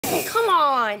Come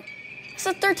on. It's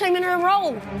the third time in a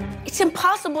row. It's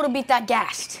impossible to beat that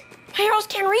gas. My heroes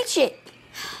can't reach it.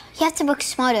 You have to work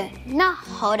smarter, not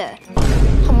harder.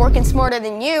 I'm working smarter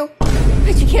than you.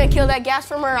 But you can't kill that gas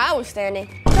from where I was standing.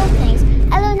 Those things,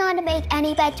 I learned how to make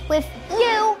any bets with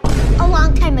you a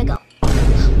long time ago.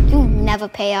 You never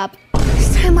pay up.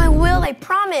 This time I will, I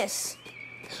promise.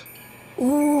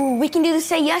 Ooh, we can do the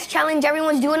Say Yes challenge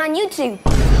everyone's doing on YouTube.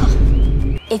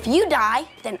 If you die,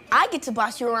 then I get to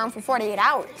boss you around for 48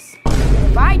 hours.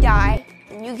 If I die,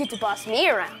 then you get to boss me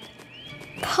around.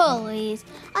 Please,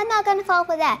 I'm not gonna fall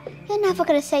for that. You're never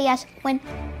gonna say yes when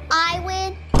I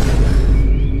win.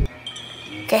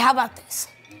 Okay, how about this?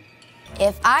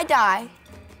 If I die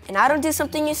and I don't do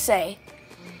something you say,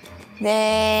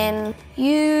 then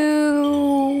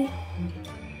you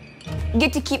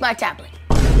get to keep my tablet.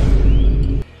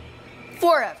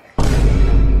 Forever.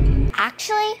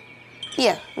 Actually?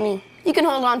 Yeah, I mean, you can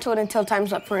hold on to it until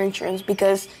time's up for insurance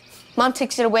because Mom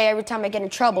takes it away every time I get in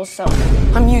trouble, so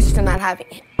I'm used to not having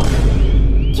it.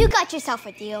 You got yourself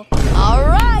a deal. All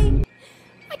right.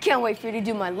 I can't wait for you to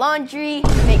do my laundry,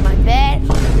 make my bed.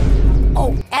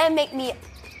 Oh, and make me...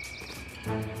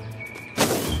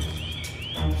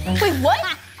 Wait, what?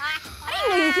 I didn't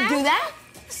know you could do that.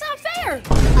 That's not fair.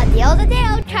 A deal's a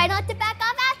deal. Try not to back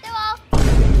off after all.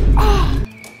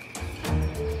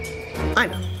 I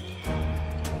know.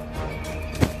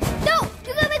 No,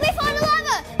 you're gonna make me fall in the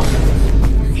lava.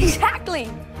 Exactly.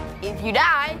 If you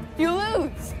die, you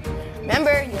lose.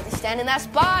 Remember, you have to stand in that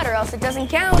spot or else it doesn't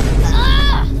count.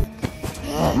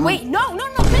 Wait, no,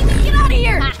 baby, get out of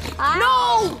here.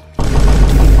 No!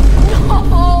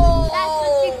 No! That's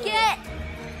what you get.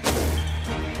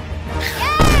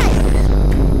 Yes!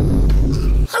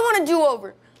 I want a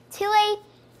do-over. Too late.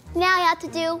 Now you have to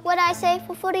do what I say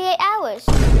for 48 hours.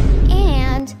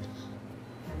 And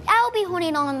I'll be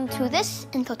holding on to this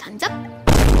until time's up.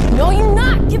 No, you're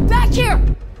not. Get back here.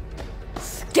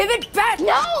 Give it back.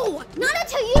 No! Not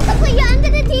until you complete your end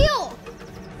of the deal.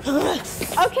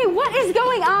 Okay, what is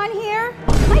going on here?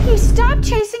 Mikey, stop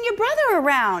chasing your brother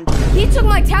around. He took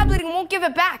my tablet and won't give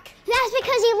it back. That's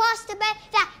because he lost the bet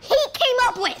that he came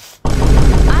up with.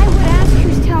 I would ask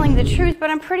who's telling the truth,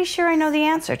 but I'm pretty sure I know the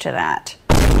answer to that.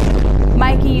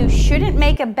 Mikey, you shouldn't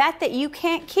make a bet that you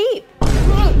can't keep.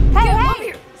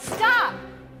 Hey, stop!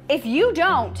 If you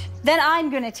don't, then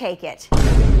I'm gonna take it.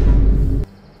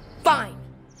 Fine.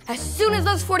 As soon as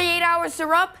those 48 hours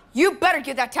are up, you better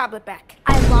give that tablet back.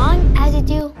 As long as you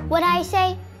do what I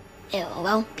say, it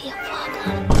won't be a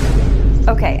problem.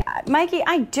 Okay, Mikey,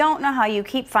 I don't know how you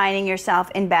keep finding yourself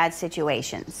in bad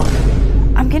situations.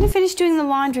 I'm gonna finish doing the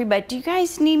laundry, but do you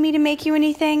guys need me to make you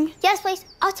anything? Yes, please.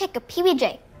 I'll take a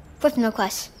PBJ with no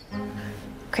request.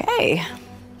 Okay.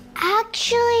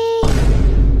 Actually,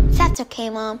 that's okay,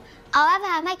 Mom. I'll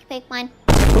have Mike make mine.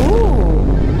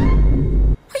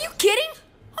 Ooh. Are you kidding?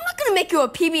 I'm not gonna make you a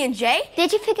PB&J.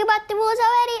 Did you figure out the rules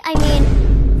already? I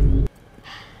mean,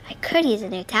 I could use a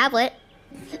new tablet.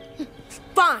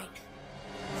 Fine.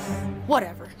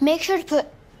 Whatever. Make sure to put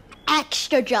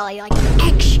extra jelly, like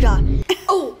extra.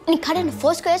 Oh, and cut into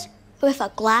 4 squares with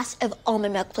a glass of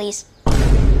almond milk, please.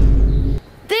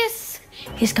 This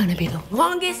is gonna be the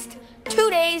longest 2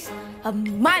 days of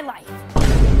my life.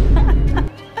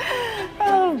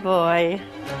 Oh, boy.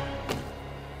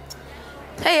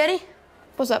 Hey, Eddie.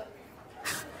 What's up?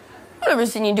 I've never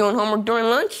seen you doing homework during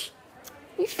lunch.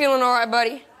 You feeling all right,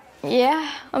 buddy?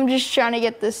 Yeah, I'm just trying to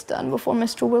get this done before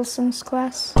Mr. Wilson's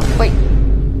class. Wait,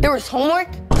 there was homework?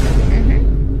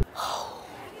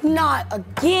 Not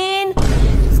again.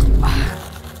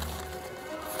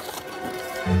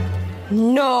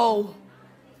 No.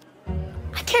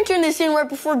 I can't turn this in right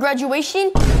before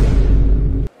graduation.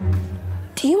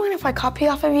 Do you mind if I copy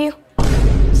off of you?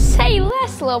 Say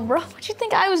less, little bro. What you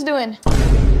think I was doing?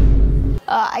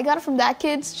 I got it from that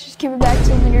kid's. Just give it back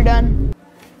to him when you're done.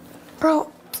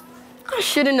 Bro, I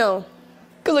should have known.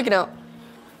 Good looking out.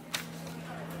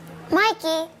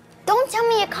 Mikey, don't tell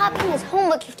me you're copying his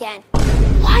homework again.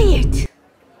 Quiet.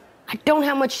 I don't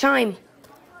have much time.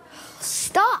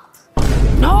 Stop.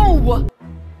 No.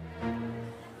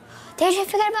 Did you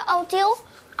forget about our deal?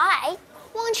 I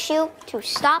want you to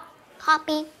stop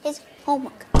copying his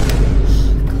homework.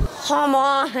 Come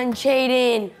on,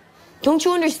 Jaden. Don't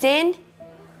you understand?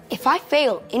 If I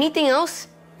fail anything else,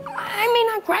 I may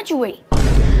not graduate.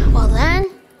 Well then,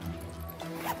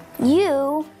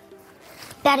 you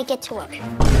better get to work.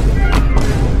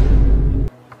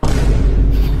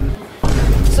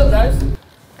 So guys?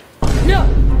 No.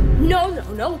 No.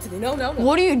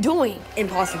 What are you doing?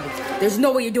 Impossible. There's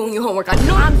no way you're doing your homework. I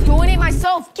know. I'm doing it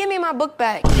myself. Give me my book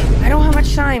back. I don't have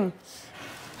much time.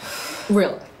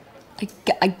 Really?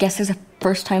 I guess there's a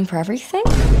first time for everything?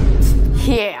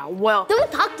 Yeah, well.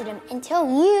 Don't talk to them until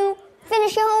you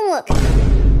finish your homework.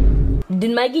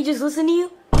 Did Mikey just listen to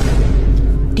you?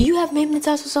 Do you have maintenance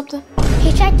house or something?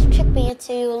 He tried to trick me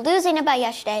into losing about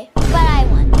yesterday, but I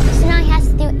won. So now he has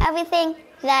to do everything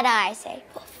that I say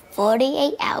for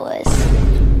 48 hours.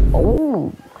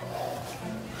 Oh.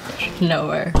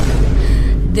 Nowhere.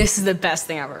 This is the best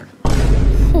thing ever.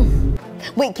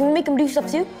 Wait, can we make him do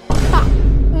stuff too? Ha!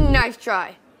 Nice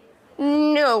try.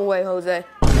 No way, Jose.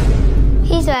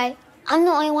 He's right. I'm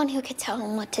the only one who could tell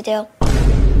him what to do.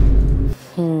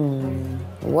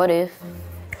 What if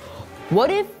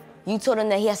you told him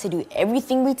that he has to do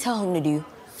everything we tell him to do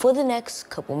for the next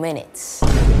couple minutes?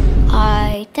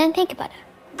 I didn't think about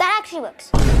it. That actually works.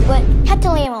 But had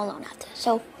to leave him alone after,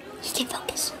 so stay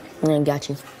focused. I got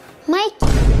you. Mike,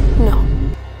 No.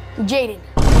 Jaden,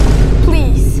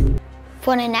 please.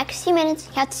 for the next few minutes,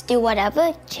 you have to do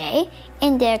whatever Jay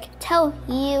and Derek tell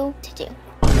you to do.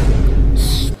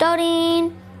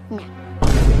 Starting now.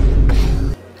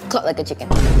 Cut like a chicken.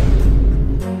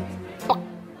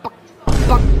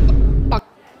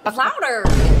 Louder.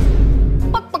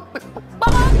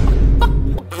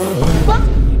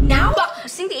 Now,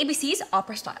 sing the ABCs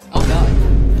opera style. Oh God.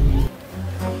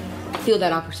 Feel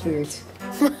that opera spirit.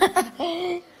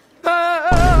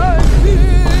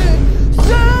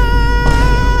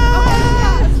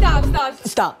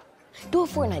 Stop. Do a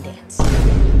Fortnite dance.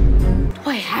 Do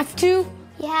I have to?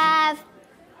 You have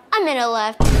a minute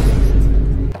left.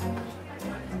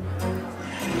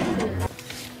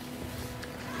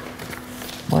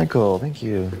 Michael, thank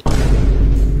you.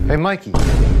 Hey, Mikey.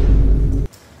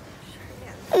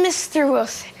 Mr.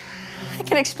 Wilson, I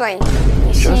can explain.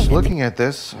 Just looking at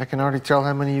this, I can already tell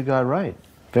how many you got right.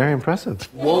 Very impressive.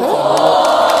 But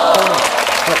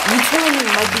you telling me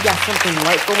Mikey got something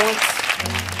right for once?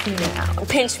 No.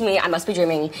 Pinch me, I must be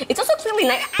dreaming. It's also clearly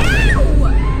night. Ow!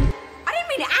 I didn't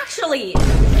mean to actually.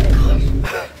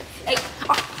 Hey,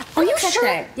 are you sure?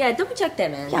 That. Yeah, double check that,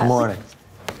 man. Good morning.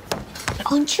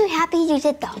 Aren't you happy you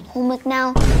did the homework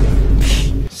now?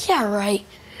 Yeah, right.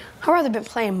 I'd rather been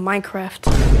playing Minecraft.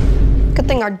 Good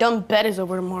thing our dumb bed is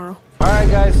over tomorrow. All right,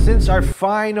 guys, since our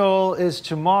final is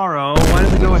tomorrow, why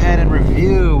don't we go ahead and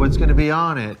review what's going to be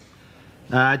on it?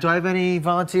 Do I have any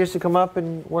volunteers to come up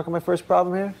and work on my first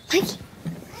problem here? Mikey,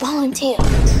 volunteer.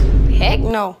 Heck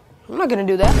no. I'm not gonna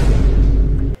do that.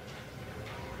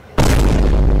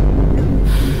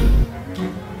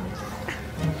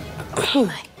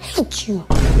 I hate you.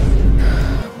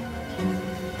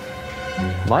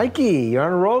 Mikey, you're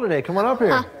on a roll today. Come on up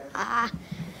here.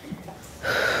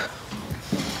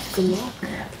 Good luck.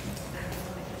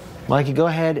 Mikey, go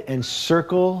ahead and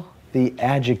circle the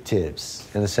adjectives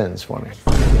in the sentence for me.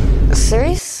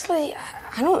 Seriously?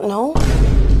 I don't know.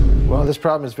 Well, this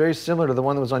problem is very similar to the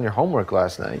one that was on your homework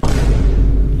last night.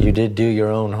 You did do your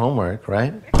own homework,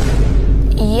 right?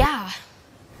 Yeah.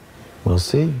 We'll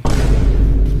see.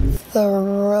 The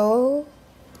row,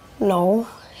 no,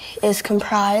 is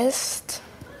comprised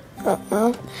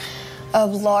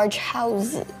of large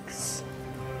houses.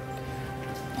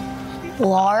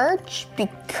 Large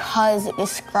because it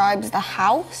describes the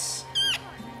house,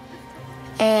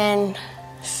 and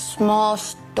small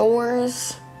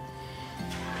stores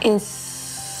is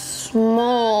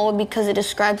small because it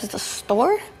describes the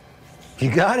store. You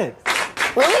got it.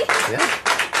 Really? Yeah.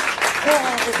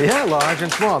 Yeah, large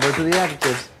and small. Those are the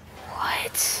adjectives.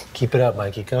 What? Keep it up,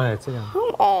 Mikey. Go ahead. Sit down.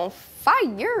 I'm on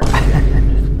fire.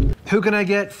 Who can I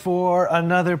get for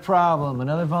another problem?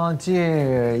 Another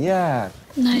volunteer? Yeah.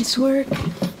 Nice work.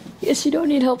 Guess you don't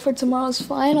need help for tomorrow's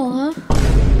final, huh?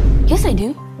 Yes, I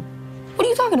do. What are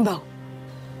you talking about?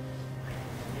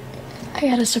 I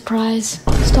got a surprise.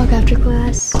 Let's talk after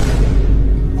class.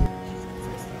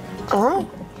 All right.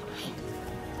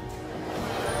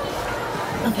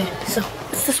 Okay, so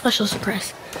it's the special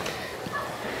surprise.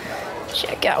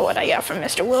 Check out what I got from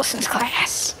Mr. Wilson's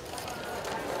class.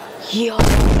 Yo,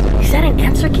 is that an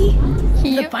answer key?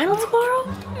 The final tomorrow?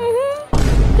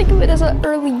 Mm-hmm. Think of it as an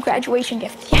early graduation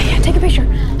gift. Yeah, take a picture.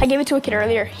 I gave it to a kid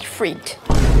earlier. He freaked.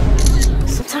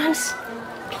 Sometimes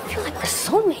I feel like we're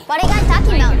soulmates. What are you guys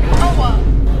talking about?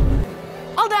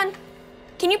 All done.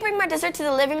 Can you bring my dessert to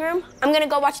the living room? I'm gonna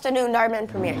go watch the new Narman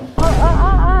premiere.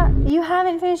 You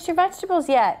haven't finished your vegetables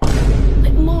yet.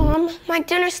 But Mom, my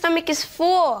dinner stomach is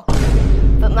full.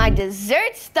 But my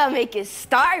dessert stomach is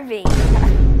starving.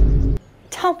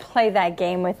 Don't play that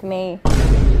game with me.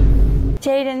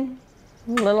 Jaden,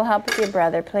 a little help with your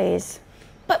brother, please.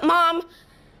 But Mom,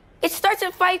 it starts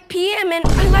at 5 p.m. and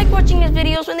I like watching his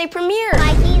videos when they premiere.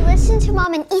 Mikey, listen to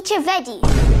Mom and eat your veggies.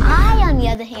 I, on the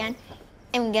other hand,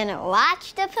 I'm gonna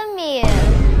watch the premiere.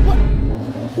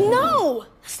 No,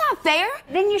 that's not fair.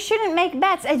 Then you shouldn't make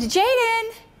bets. It's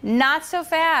Jaden. Not so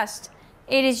fast.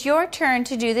 It is your turn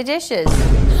to do the dishes.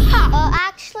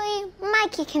 Actually,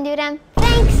 Mikey can do them.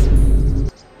 Thanks.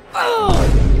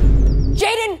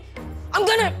 Jaden, I'm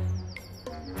gonna...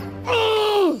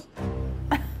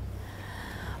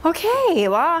 Okay,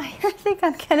 well, I think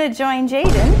I'm gonna join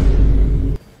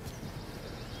Jaden.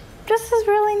 This is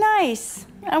really nice.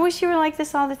 I wish you were like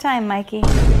this all the time, Mikey.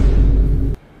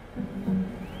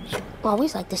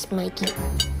 Always like this, Mikey.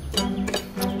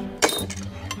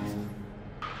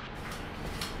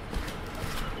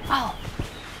 Oh.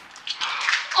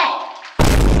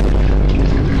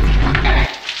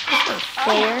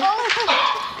 Fair.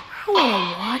 I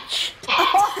wanna watch.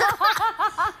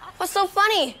 What's so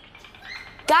funny?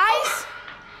 Guys?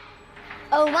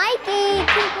 Oh, Mikey,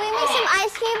 can we make some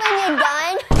ice cream when you're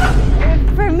done?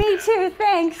 For me too,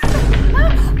 thanks.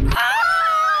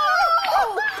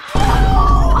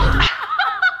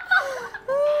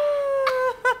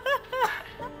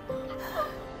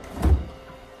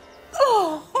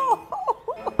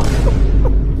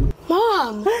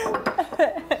 Mom,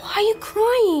 why are you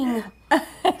crying?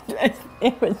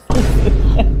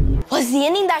 Was the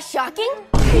ending that shocking?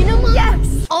 You know, Mom?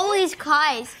 Yes. Always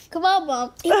cries. Come on,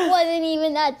 Mom. It wasn't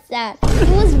even that sad. It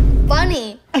was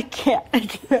funny. I can't.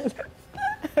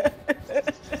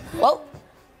 Well,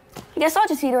 I guess I'll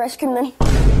just eat her ice cream then.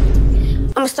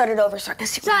 I'm gonna start it over so I can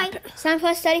see what Sorry, happened. it's time for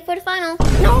us to study for the final.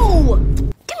 No!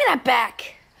 Give me that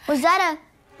back. Was that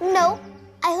a no?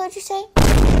 I heard you say.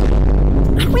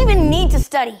 I don't even need to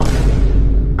study.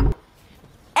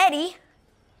 Eddie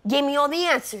gave me all the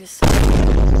answers.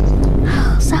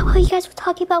 Is that what you guys were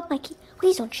talking about, Mikey?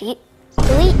 Please don't cheat.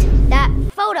 Delete that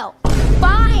photo.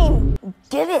 Fine,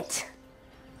 give it.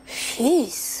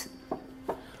 Jeez.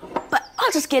 But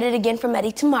I'll just get it again from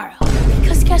Eddie tomorrow.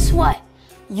 Because guess what?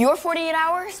 Your 48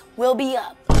 hours will be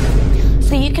up.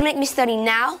 So you can make me study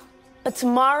now, but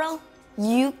tomorrow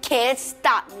you can't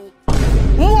stop me.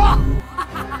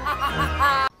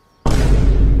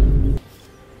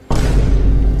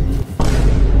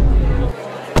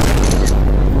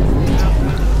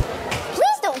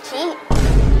 Please don't cheat.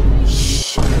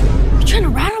 Shh. You trying to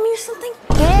rattle me or something?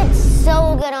 You did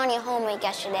so good on your homework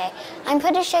yesterday. I'm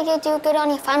pretty sure you'll do good on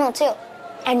your final too.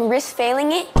 And risk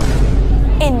failing it?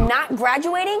 And not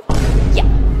graduating? Yeah,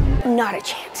 not a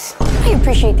chance. I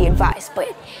appreciate the advice,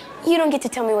 but you don't get to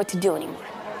tell me what to do anymore.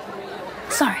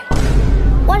 Sorry.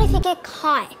 What if you get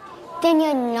caught? Then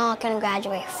you're not gonna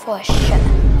graduate for sure.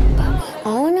 But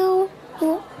oh no,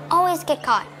 you always get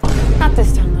caught. Not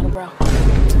this time, little bro.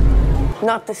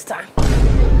 Not this time.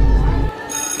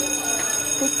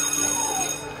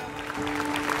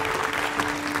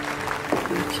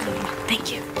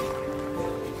 Thank you.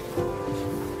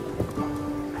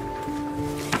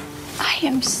 I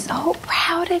am so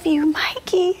proud of you,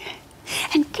 Mikey.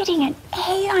 And getting an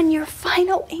A on your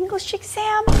final English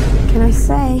exam. Can I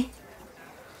say,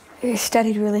 you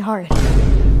studied really hard.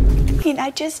 I mean, I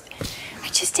just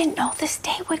didn't know this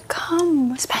day would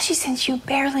come, especially since you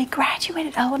barely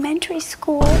graduated elementary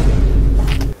school.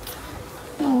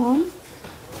 Mom,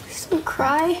 please don't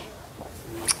cry.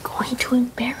 It's going to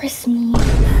embarrass me.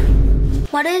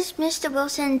 What is Mr.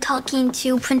 Wilson talking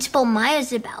to Principal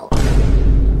Myers about?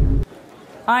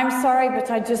 I'm sorry, but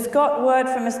I just got word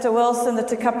from Mr. Wilson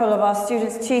that a couple of our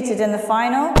students cheated in the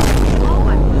final.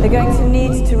 They're going to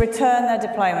need to return their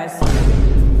diplomas.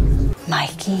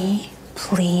 Mikey,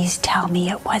 please tell me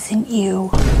it wasn't you.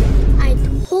 I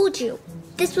told you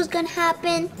this was gonna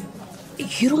happen.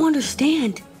 You don't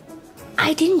understand.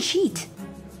 I didn't cheat.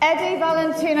 Eddie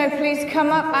Valentino, please come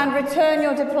up and return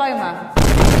your diploma.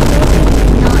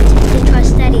 Not to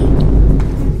trust Eddie.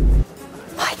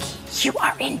 Mikey, you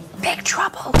are in big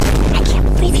trouble. I can't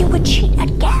believe you would cheat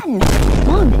again.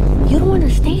 Mom, you don't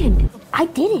understand. I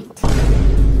didn't.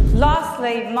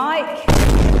 Lastly, Mike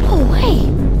No way.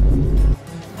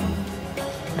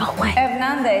 No way.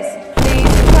 Hernandez, please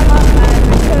come up and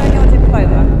return your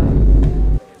diploma.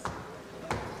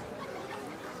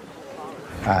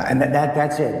 And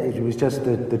that's it. It was just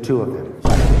the two of them. So,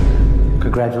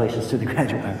 congratulations to the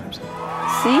graduate members.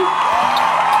 See?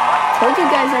 Told you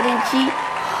guys I didn't cheat.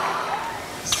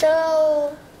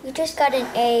 So you just got an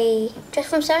A just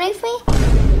from studying for me?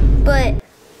 But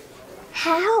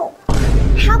how?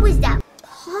 How is that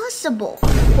possible?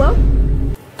 Well,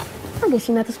 I guess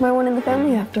you're not the smart one in the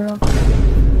family after all.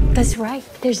 That's right.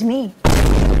 There's me.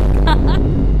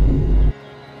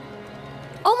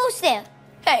 Almost there.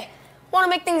 Hey, want to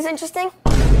make things interesting?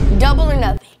 Double or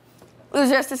nothing.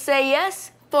 Loser has to say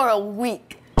yes for a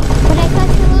week. But I thought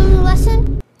you learned a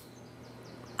lesson.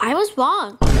 I was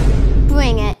wrong.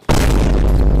 Bring it.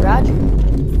 Roger.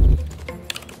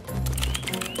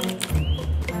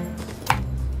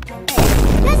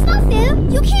 That's not fair.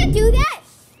 You can't do that.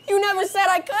 You never said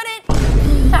I couldn't.